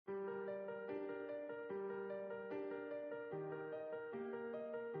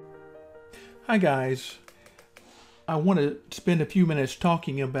Hi guys, I want to spend a few minutes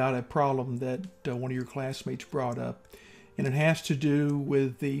talking about a problem that one of your classmates brought up, and it has to do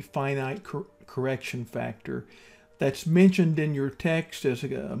with the finite correction factor. That's mentioned in your text as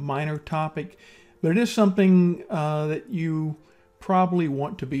a minor topic, but it is something that you probably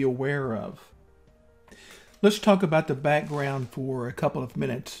want to be aware of. Let's talk about the background for a couple of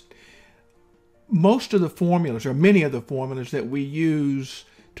minutes. Most of the formulas, or many of the formulas that we use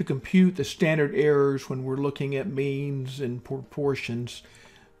to compute the standard errors when we're looking at means and proportions,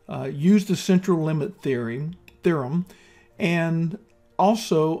 use the central limit theorem and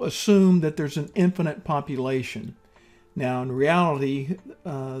also assume that there's an infinite population. Now, in reality,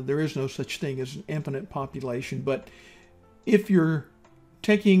 there is no such thing as an infinite population, but if you're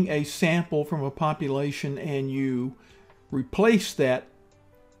taking a sample from a population and you replace that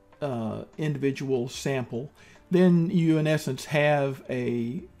individual sample, then you in essence have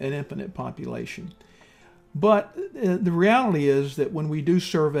an infinite population. But the reality is that when we do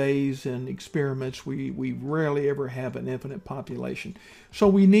surveys and experiments, we rarely ever have an infinite population. So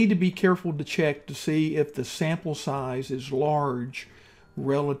we need to be careful to check to see if the sample size is large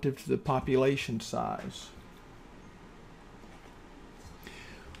relative to the population size.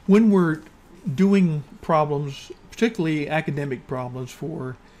 When we're doing problems, particularly academic problems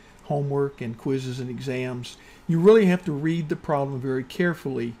for homework and quizzes and exams, you really have to read the problem very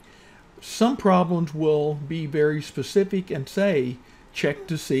carefully. Some problems will be very specific and say, check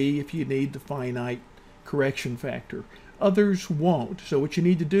to see if you need the finite correction factor. Others won't. So what you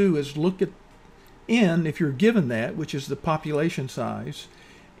need to do is look at n, if you're given that, which is the population size,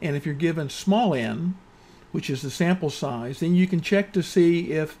 and if you're given small n, which is the sample size, then you can check to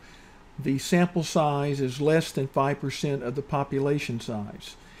see if the sample size is less than 5% of the population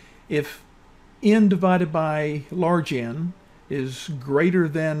size. If n divided by large N is greater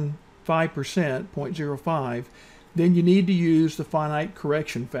than 5%, 0.05, then you need to use the finite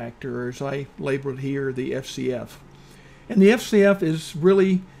correction factor, or as I labeled here, the FCF. And the FCF is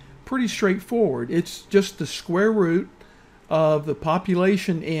really pretty straightforward. It's just the square root of the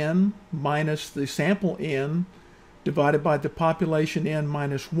population n minus the sample n divided by the population n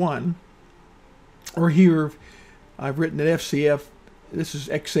minus 1. Or here, I've written that FCF, this is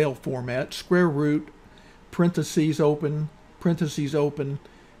Excel format, square root, parentheses open,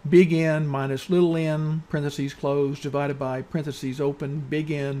 big N minus little n, parentheses closed, divided by parentheses open,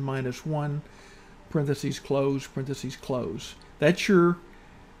 big N minus 1, parentheses close. That's your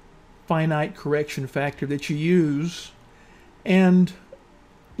finite correction factor that you use. And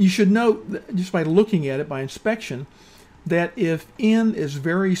you should note, that just by looking at it by inspection, that if n is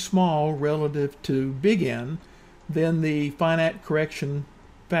very small relative to big N, then the finite correction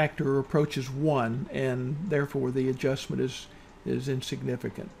factor approaches 1, and therefore the adjustment is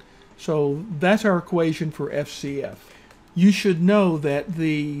insignificant. So that's our equation for FCF. You should know that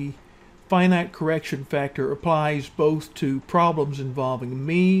the finite correction factor applies both to problems involving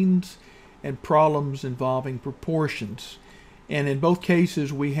means and problems involving proportions. And in both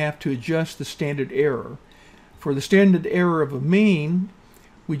cases, we have to adjust the standard error. For the standard error of a mean,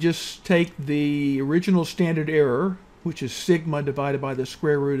 we just take the original standard error, which is sigma divided by the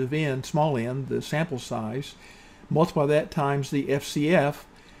square root of n, small n, the sample size, multiply that times the FCF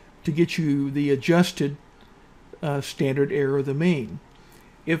to get you the adjusted standard error of the mean.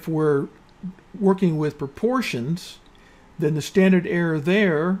 If we're working with proportions, then the standard error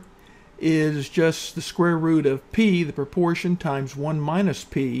there is just the square root of p, the proportion, times 1 minus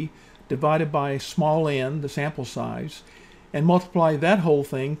p, divided by small n, the sample size, and multiply that whole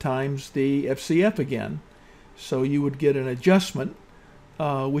thing times the FCF again. So you would get an adjustment,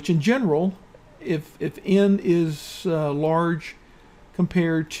 which in general, if n is large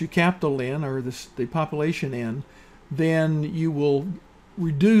compared to capital N, or the population n, then you will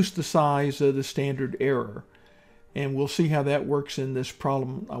reduce the size of the standard error. And we'll see how that works in this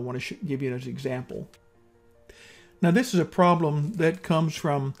problem I want to give you as an example. Now this is a problem that comes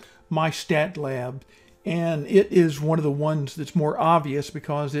from my stat lab, and it is one of the ones that's more obvious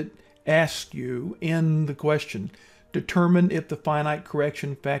because it asks you in the question, determine if the finite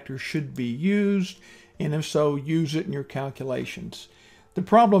correction factor should be used, and if so, use it in your calculations. The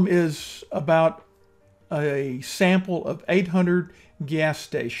problem is about a sample of 800 gas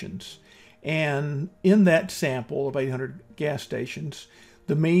stations, and in that sample of 800 gas stations,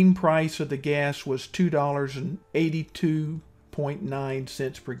 the mean price of the gas was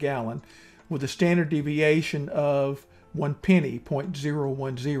 $2.82.9 per gallon, with a standard deviation of 1 penny,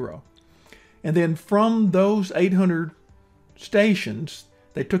 0.010. And then from those 800 stations,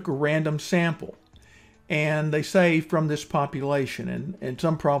 they took a random sample. And they say from this population, and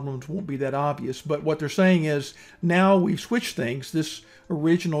some problems won't be that obvious, but what they're saying is now we've switched things. This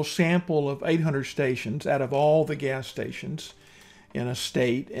original sample of 800 stations out of all the gas stations in a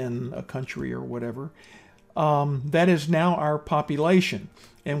state, in a country, or whatever, that is now our population.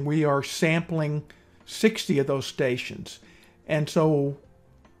 And we are sampling 60 of those stations. And so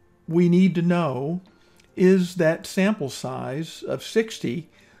we need to know, is that sample size of 60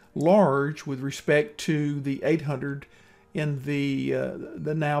 large with respect to the 800 in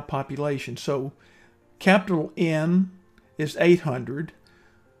the now population? So capital N is 800,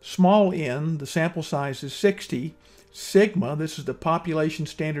 small n, the sample size is 60, sigma, this is the population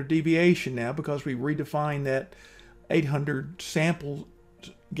standard deviation now because we redefined that 800 sample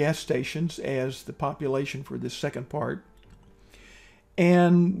gas stations as the population for this second part.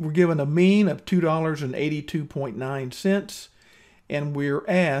 And we're given a mean of $2.82.9, and we're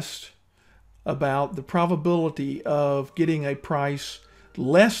asked about the probability of getting a price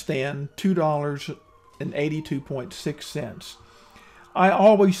less than $2.82.6. I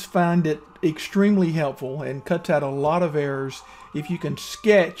always find it extremely helpful and cuts out a lot of errors if you can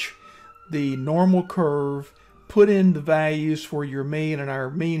sketch the normal curve, put in the values for your mean, and our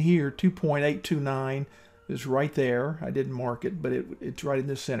mean here, 2.829, is right there. I didn't mark it, but it's right in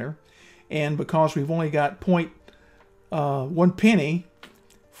the center. And because we've only got 1 penny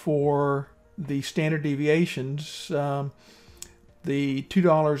for the standard deviations, the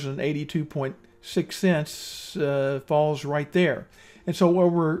 $2.82.6 falls right there. And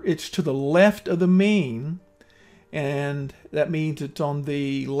so it's to the left of the mean, and that means it's on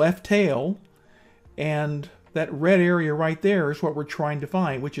the left tail, and that red area right there is what we're trying to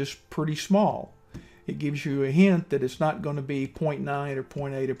find, which is pretty small. It gives you a hint that it's not going to be 0.9 or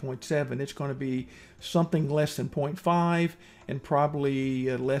 0.8 or 0.7. It's going to be something less than 0.5 and probably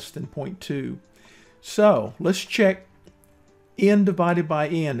less than 0.2. So let's check n divided by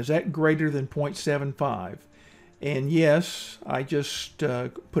n. Is that greater than 0.75? And yes, I just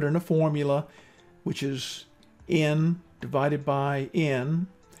put in a formula, which is n divided by n,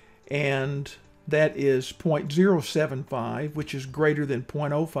 and that is 0.075, which is greater than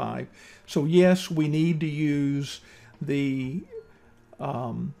 0.05. So yes, we need to use the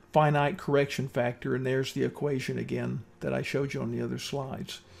finite correction factor, and there's the equation again that I showed you on the other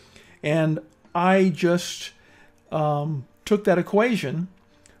slides. And I just took that equation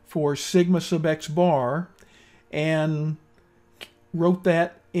for sigma sub x bar and wrote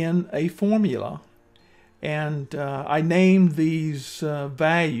that in a formula. And I named these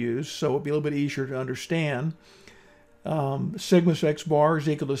values so it'll be a little bit easier to understand. Sigma sub x bar is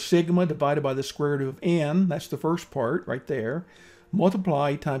equal to sigma divided by the square root of n. That's the first part right there.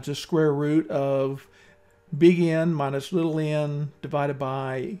 Multiply times the square root of big N minus little n divided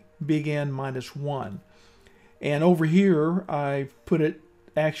by big N minus 1. And over here I put it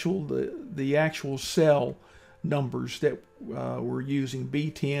the actual cell numbers that we're using,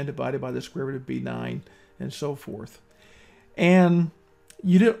 B10 divided by the square root of B9 and so forth. And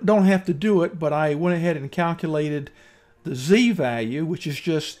you don't have to do it, but I went ahead and calculated the z value, which is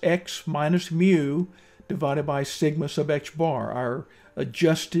just x minus mu divided by sigma sub x bar, our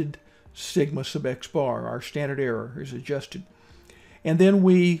adjusted sigma sub x bar. Our standard error is adjusted. And then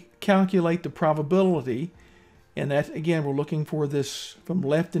we calculate the probability, and that, again, we're looking for this from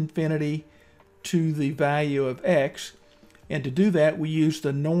left infinity to the value of x. And to do that, we use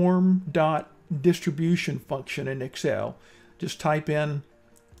the norm dot distribution function in Excel. Just type in,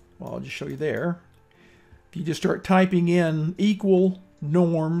 well, I'll just show you there. If you just start typing in equal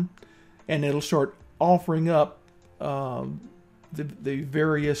norm, and it'll start offering up the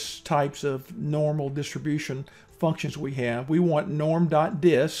various types of normal distribution functions we have. We want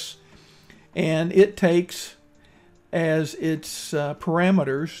norm.dis, and it takes as its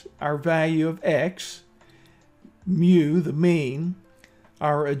parameters our value of x, mu, the mean,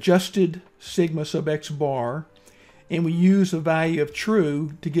 our adjusted sigma sub x bar, and we use a value of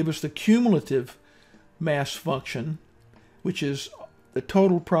true to give us the cumulative mass function, which is the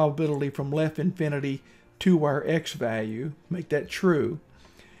total probability from left infinity to our x value, make that true,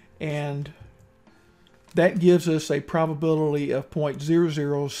 and that gives us a probability of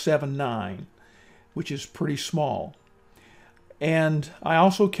 0.0079, which is pretty small. And I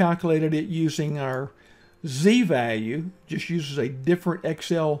also calculated it using our z value, just uses a different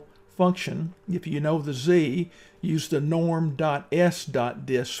Excel function. If you know the z, use the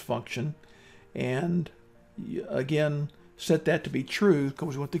norm.s.dis function, and again set that to be true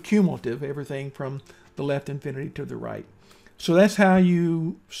because we want the cumulative, everything from the left infinity to the right. So that's how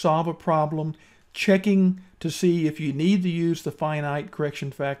you solve a problem checking to see if you need to use the finite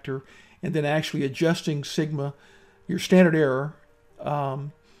correction factor, and then actually adjusting sigma, your standard error,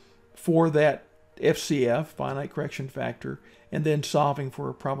 for that FCF, finite correction factor, and then solving for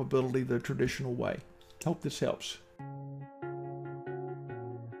a probability the traditional way. Hope this helps.